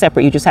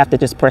separate. You just have to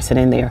just press it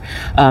in there,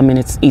 and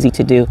it's easy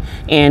to do.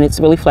 And it's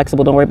really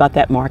flexible. Don't worry about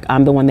that mark.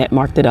 I'm the one that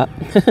marked it up.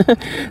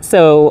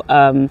 So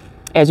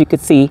as you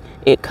could see,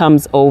 it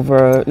comes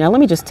over. Now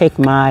let me just take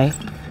my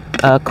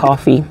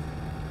coffee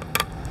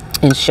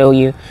and show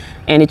you.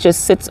 And it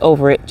just sits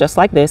over it just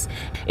like this.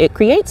 It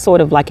creates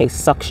sort of like a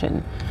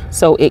suction.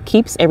 So it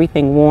keeps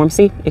everything warm.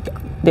 See,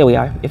 there we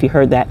are, if you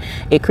heard that.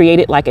 It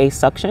created like a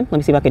suction. Let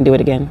me see if I can do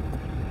it again.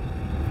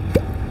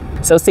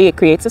 So see, it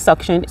creates a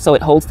suction, so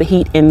it holds the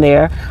heat in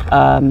there,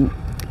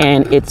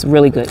 and it's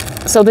really good.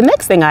 So the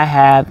next thing I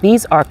have,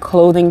 these are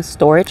clothing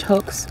storage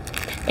hooks,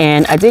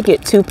 and I did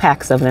get 2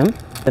 packs of them,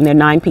 and they're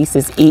 9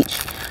 pieces each.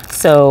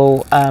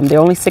 So they're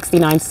only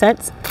 69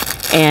 cents.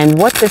 And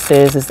what this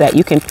is that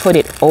you can put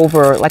it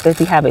over, like if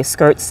you have a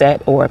skirt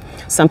set or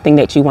something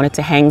that you wanted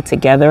to hang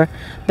together,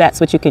 that's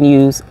what you can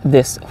use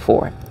this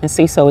for. And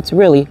see, so it's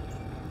really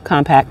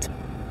compact.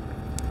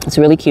 It's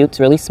really cute. It's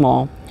really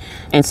small.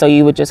 And so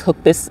you would just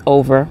hook this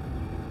over.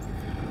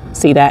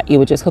 See that? You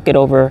would just hook it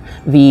over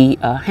the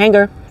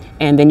hanger,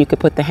 and then you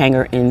could put the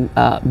hanger in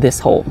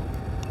this hole.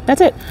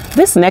 That's it.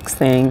 This next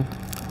thing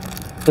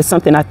was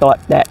something I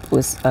thought that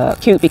was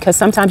cute, because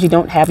sometimes you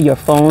don't have your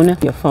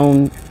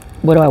phone,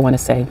 what do I want to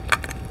say?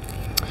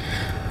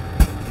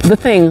 the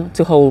thing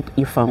to hold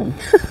your phone,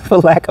 for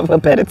lack of a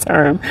better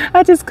term.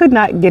 I just could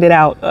not get it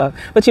out.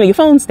 But you know, your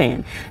phone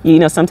stand, you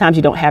know, sometimes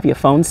you don't have your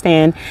phone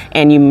stand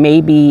and you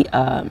may be,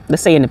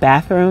 let's say in the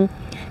bathroom,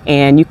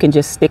 and you can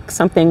just stick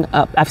something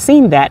up. I've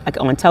seen that like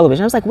on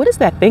television. I was like, what is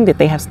that thing that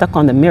they have stuck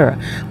on the mirror?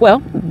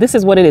 Well, this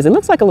is what it is. It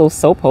looks like a little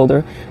soap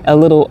holder, a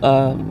little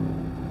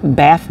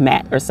bath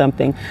mat or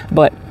something,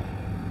 but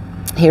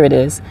here it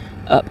is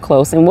up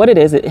close. And what it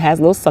is, it has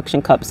little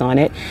suction cups on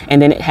it,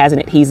 and then it has an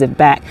adhesive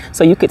back.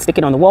 So you could stick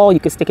it on the wall,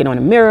 you could stick it on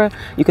a mirror,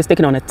 you could stick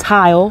it on a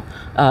tile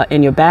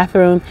in your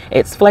bathroom.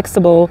 It's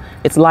flexible,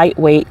 it's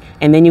lightweight,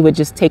 and then you would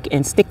just take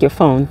and stick your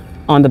phone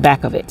on the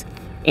back of it.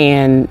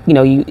 And you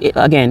know, you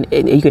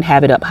can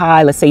have it up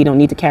high. Let's say you don't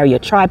need to carry a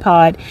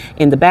tripod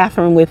in the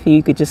bathroom with you.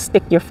 You could just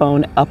stick your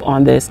phone up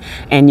on this,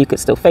 and you could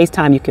still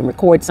FaceTime, you can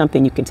record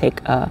something, you can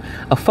take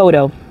a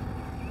photo.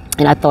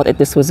 And I thought that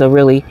this was a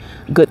really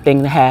good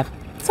thing to have.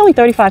 It's only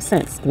 35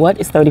 cents. What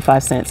is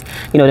 35 cents?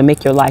 You know, to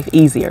make your life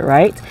easier,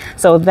 right?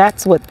 So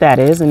that's what that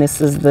is. And this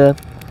is the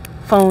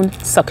phone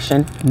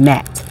suction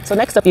mat. So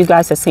next up, you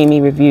guys have seen me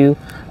review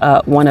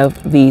one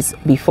of these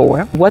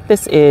before. What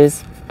this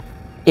is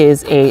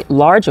a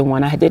larger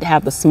one. I did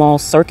have the small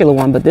circular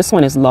one, but this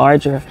one is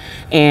larger,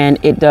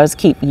 and it does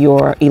keep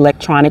your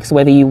electronics,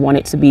 whether you want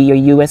it to be your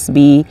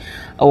USB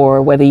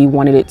or whether you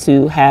wanted it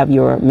to have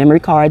your memory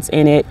cards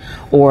in it,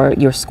 or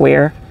your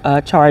square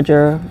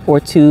charger or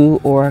two,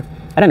 or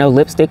I don't know,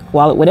 lipstick,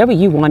 wallet, whatever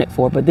you want it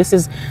for. But this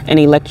is an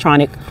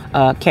electronic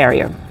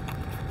carrier,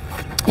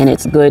 and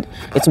it's good.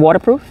 It's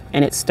waterproof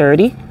and it's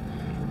sturdy.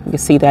 You can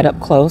see that up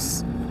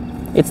close.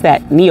 It's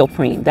that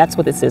neoprene. That's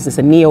what this is. It's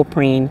a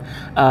neoprene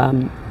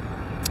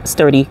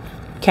sturdy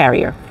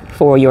carrier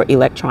for your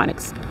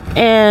electronics.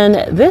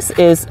 And this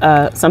is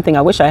something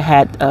I wish I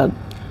had,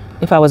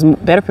 if I was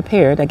better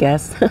prepared, I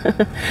guess,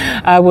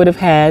 I would have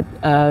had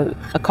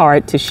a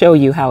card to show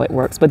you how it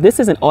works. But this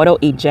is an auto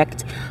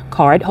eject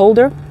card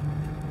holder.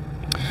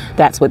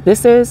 That's what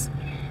this is.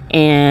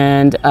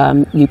 And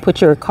you put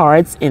your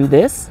cards in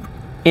this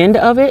end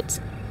of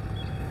it.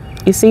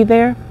 You see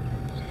there?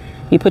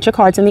 You put your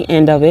cards in the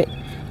end of it.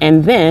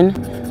 And then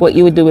what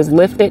you would do is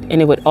lift it,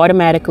 and it would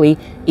automatically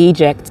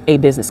eject a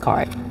business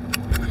card.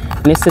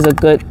 And this is a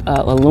good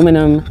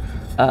aluminum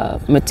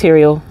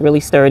material, really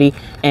sturdy,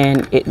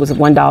 and it was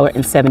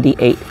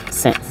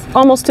 $1.78.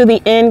 Almost to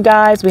the end,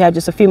 guys. We have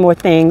just a few more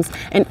things.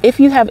 And if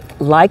you have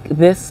liked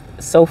this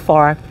so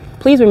far,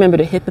 please remember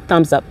to hit the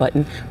thumbs up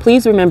button.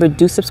 Please remember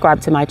to subscribe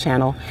to my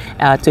channel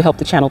to help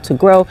the channel to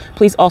grow.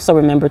 Please also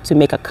remember to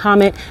make a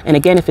comment. And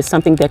again, if it's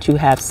something that you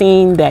have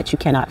seen that you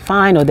cannot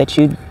find, or that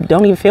you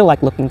don't even feel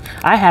like looking,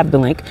 I have the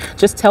link.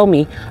 Just tell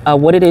me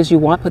what it is you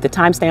want, put the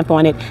timestamp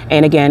on it.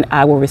 And again,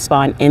 I will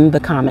respond in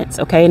the comments,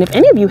 okay? And if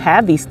any of you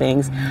have these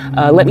things,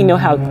 let me know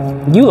how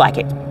you like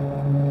it,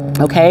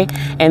 okay?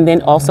 And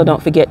then also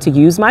don't forget to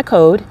use my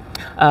code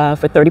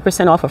for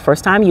 30% off for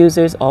first-time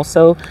users.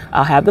 Also,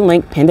 I'll have the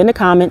link pinned in the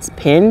comments,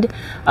 pinned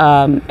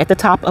at the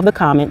top of the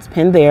comments,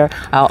 pinned there.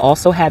 I'll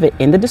also have it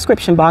in the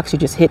description box. You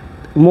just hit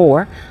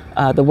more,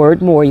 the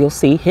word more, you'll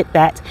see, hit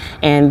that,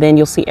 and then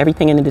you'll see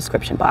everything in the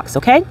description box,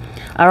 okay?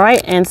 All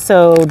right, and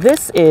so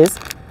this is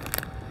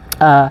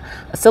a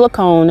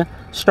silicone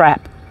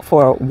strap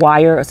for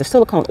wire. It's a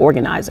silicone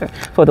organizer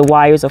for the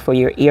wires, or for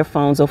your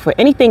earphones, or for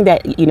anything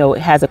that, you know,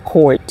 has a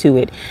cord to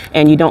it,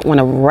 and you don't want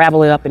to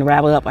ravel it up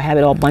or have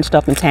it all bunched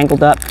up and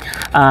tangled up.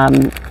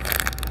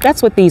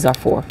 That's what these are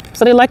for.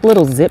 So they're like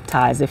little zip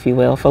ties, if you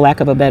will, for lack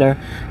of a better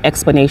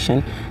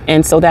explanation.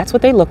 And so that's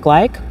what they look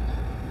like,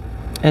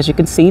 as you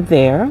can see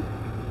there.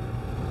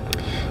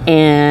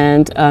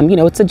 And you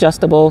know, it's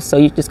adjustable, so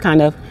you just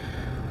kind of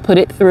put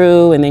it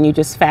through, and then you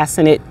just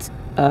fasten it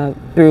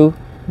through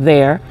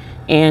there,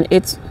 and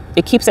it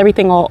keeps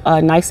everything all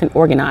nice and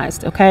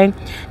organized, okay?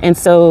 And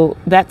so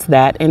that's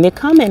that. And they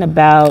come in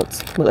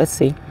about, well, let's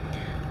see,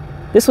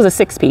 this was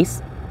a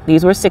 6-piece.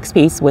 These were a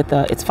 6-piece with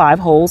it's 5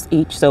 holes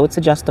each, so it's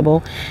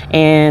adjustable,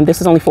 and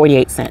this is only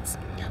 48 cents.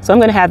 So I'm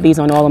going to have these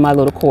on all of my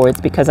little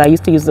cords, because I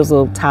used to use those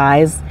little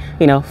ties,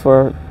 you know,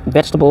 for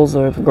vegetables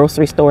or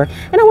grocery store,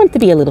 and I want it to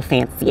be a little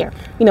fancier,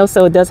 you know.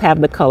 So it does have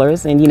the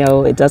colors, and you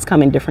know, it does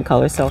come in different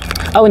colors. So,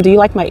 oh, and do you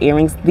like my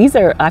earrings? These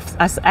are,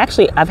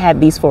 I've had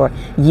these for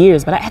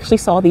years, but I actually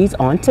saw these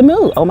on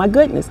Temu. Oh my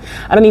goodness,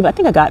 I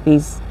think I got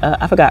these,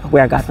 I forgot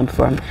where I got them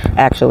from,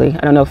 actually.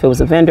 I don't know if it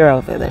was a vendor or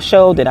if it was a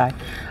show. Did I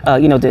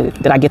you know,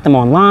 did I get them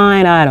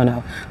online? I don't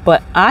know,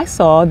 but I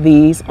saw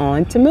these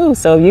on Temu.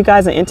 So if you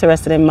guys are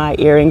interested in my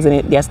earrings,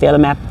 and yes, they're the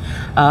map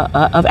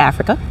of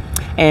Africa.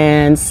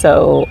 And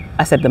so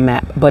I said the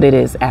map, but it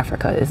is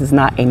Africa. This is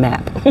not a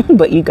map,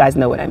 but you guys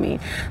know what I mean.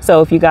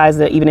 So if you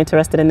guys are even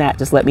interested in that,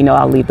 just let me know.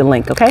 I'll leave the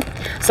link, okay?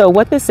 So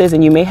what this is,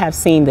 and you may have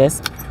seen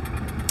this,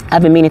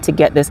 I've been meaning to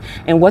get this,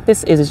 and what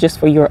this is just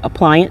for your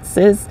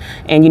appliances.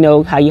 And you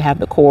know how you have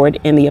the cord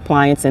in the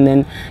appliance, and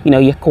then, you know,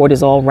 your cord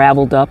is all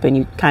raveled up, and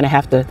you kind of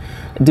have to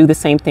do the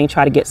same thing,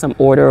 try to get some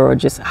order, or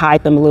just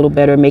hide them a little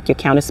better, make your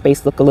counter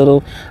space look a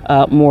little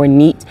more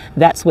neat.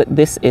 That's what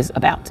this is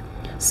about.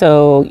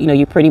 So, you know,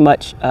 you pretty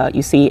much,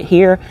 you see it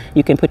here,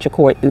 you can put your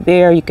cord through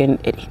there. You can,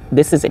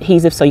 this is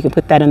adhesive, so you can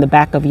put that in the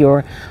back of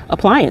your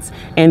appliance,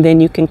 and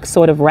then you can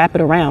sort of wrap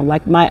it around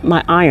like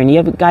my iron.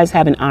 You guys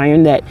have an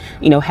iron that,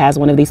 you know, has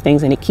one of these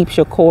things, and it keeps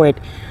your cord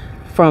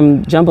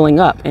from jumbling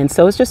up. And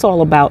so it's just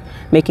all about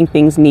making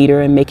things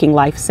neater and making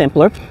life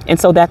simpler. And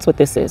so that's what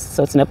this is.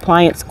 So it's an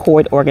appliance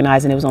cord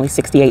organizer, and it was only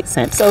 68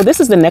 cents. So this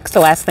is the next to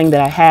last thing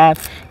that I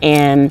have.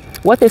 And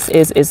what this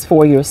is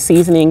for your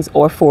seasonings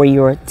or for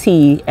your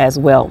tea as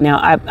well. Now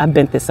I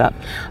bent this up.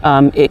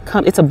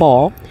 It's a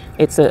ball.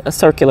 It's a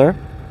circular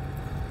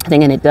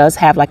thing, and it does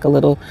have like a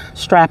little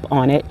strap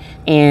on it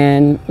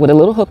and with a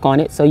little hook on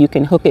it. So you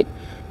can hook it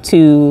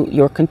to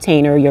your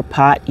container, your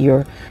pot,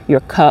 your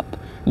cup,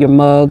 your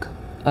mug.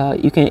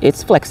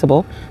 It's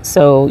flexible,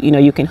 so you know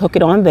you can hook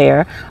it on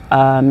there,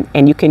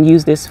 and you can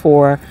use this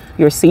for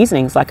your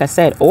seasonings, like I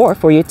said, or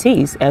for your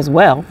teas as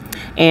well.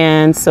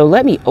 And so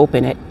let me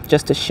open it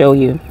just to show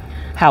you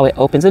how it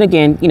opens. And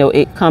again, you know,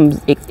 it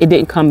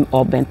didn't come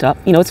all bent up.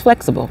 You know, it's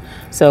flexible.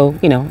 So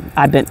you know,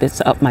 I bent this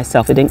up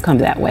myself. It didn't come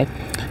that way.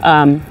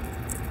 And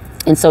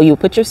so you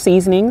put your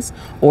seasonings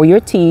or your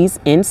teas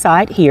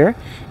inside here,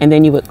 and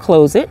then you would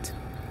close it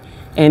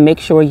and make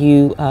sure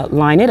you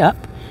line it up.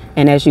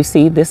 And as you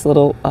see, this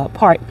little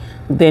part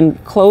then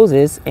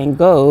closes and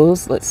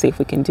goes. Let's see if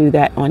we can do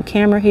that on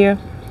camera here.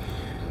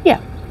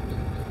 Yeah.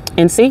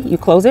 And see, you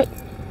close it,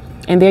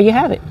 and there you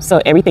have it. So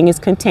everything is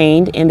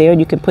contained in there.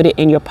 You can put it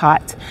in your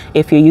pot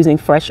if you're using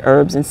fresh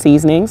herbs and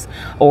seasonings,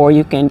 or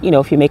you can, you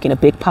know, if you're making a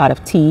big pot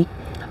of tea,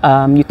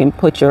 you can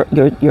put your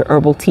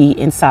herbal tea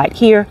inside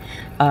here,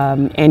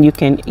 and you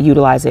can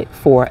utilize it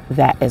for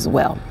that as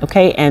well.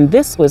 Okay, and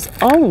this was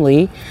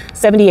only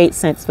 78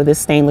 cents for this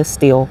stainless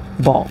steel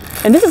ball.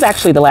 And this is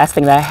actually the last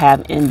thing that I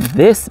have in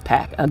this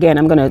pack. Again,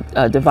 I'm going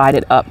to divide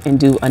it up and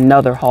do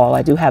another haul.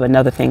 I do have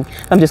another thing.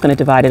 I'm just going to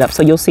divide it up,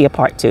 so you'll see a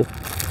part two.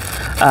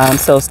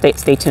 So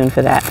stay tuned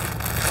for that.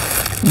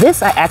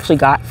 This I actually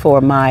got for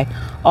my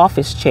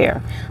office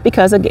chair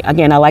because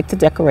again I like to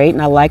decorate,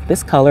 and I like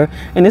this color,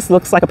 and this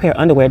looks like a pair of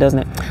underwear, doesn't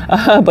it?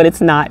 But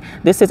it's not.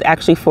 This is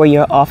actually for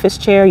your office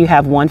chair. You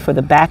have one for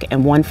the back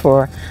and one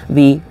for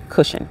the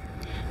cushion.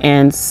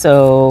 And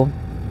so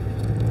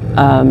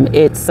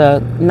it's a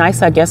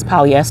nice, I guess,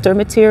 polyester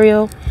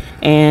material,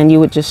 and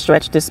you would just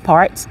stretch this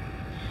part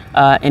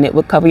and it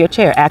would cover your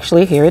chair.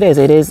 Actually, here it is.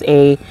 It is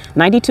a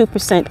 92%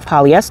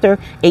 polyester,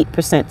 8%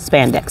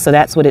 spandex. So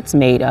that's what it's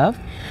made of.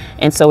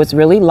 And so it's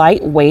really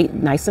lightweight,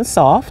 nice and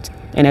soft.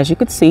 And as you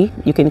can see,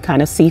 you can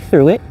kind of see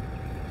through it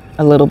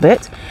a little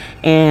bit.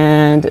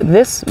 And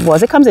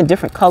it comes in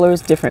different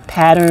colors, different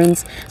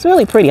patterns. It's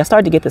really pretty. I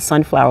started to get the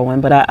sunflower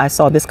one, but I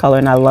saw this color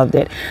and I loved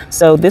it.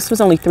 So this was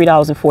only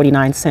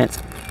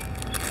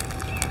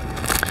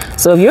 $3.49.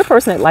 So if you're a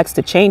person that likes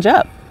to change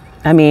up,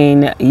 I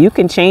mean, you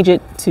can change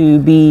it to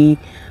be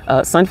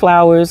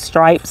sunflowers,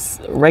 stripes,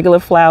 regular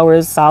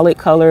flowers, solid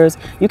colors.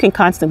 You can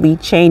constantly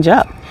change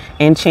up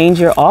and change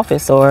your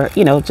office, or,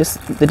 you know,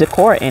 just the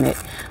decor in it.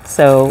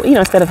 So, you know,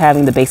 instead of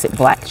having the basic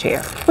black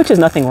chair, which is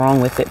nothing wrong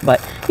with it.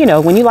 But, you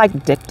know, when you like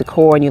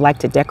decor and you like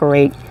to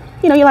decorate,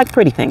 you know, you like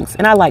pretty things,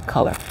 and I like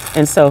color.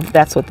 And so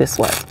that's what this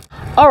was.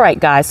 All right,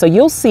 guys, so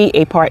you'll see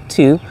a part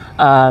two.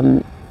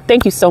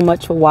 Thank you so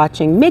much for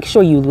watching. Make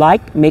sure you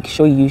like, make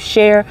sure you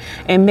share,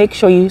 and make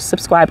sure you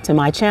subscribe to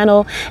my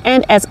channel.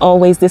 And as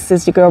always, this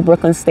is your girl,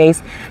 Brooklyn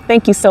Stace.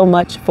 Thank you so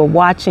much for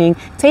watching.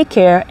 Take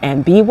care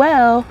and be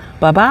well.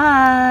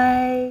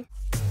 Bye-bye.